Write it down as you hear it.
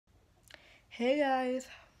Hey guys,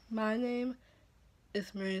 my name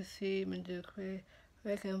is Mercy Mandukwe.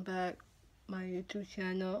 Welcome back my YouTube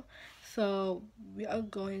channel. So we are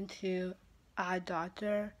going to our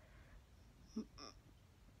daughter.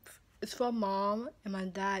 It's for mom and my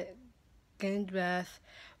dad getting dressed.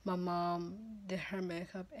 My mom did her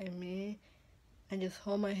makeup and me. And just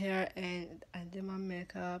hold my hair and I did my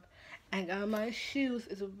makeup. And got my shoes.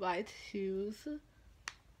 It's white shoes.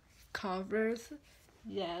 Converse.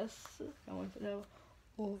 Yes. I want to know.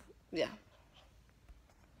 Oh, yeah.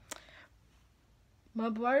 My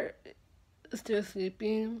boy is still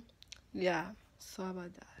sleeping. Yeah, sorry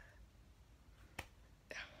about that.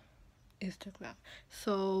 Instagram.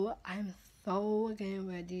 So I'm so getting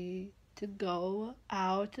ready to go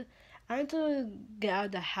out. I need to get out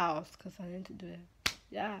of the house because I need to do it.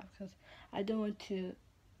 Yeah, because I don't want to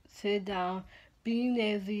sit down, being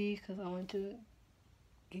lazy because I want to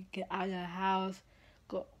get out of the house,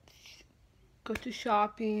 go go to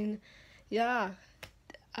shopping. Yeah,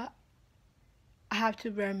 I, I have to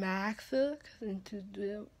wear masks because I need to do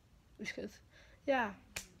it because yeah.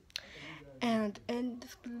 And in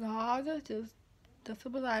this blog, just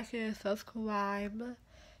like it, subscribe,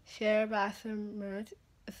 share, buy some merch,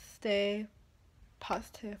 stay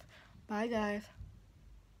positive. Bye guys.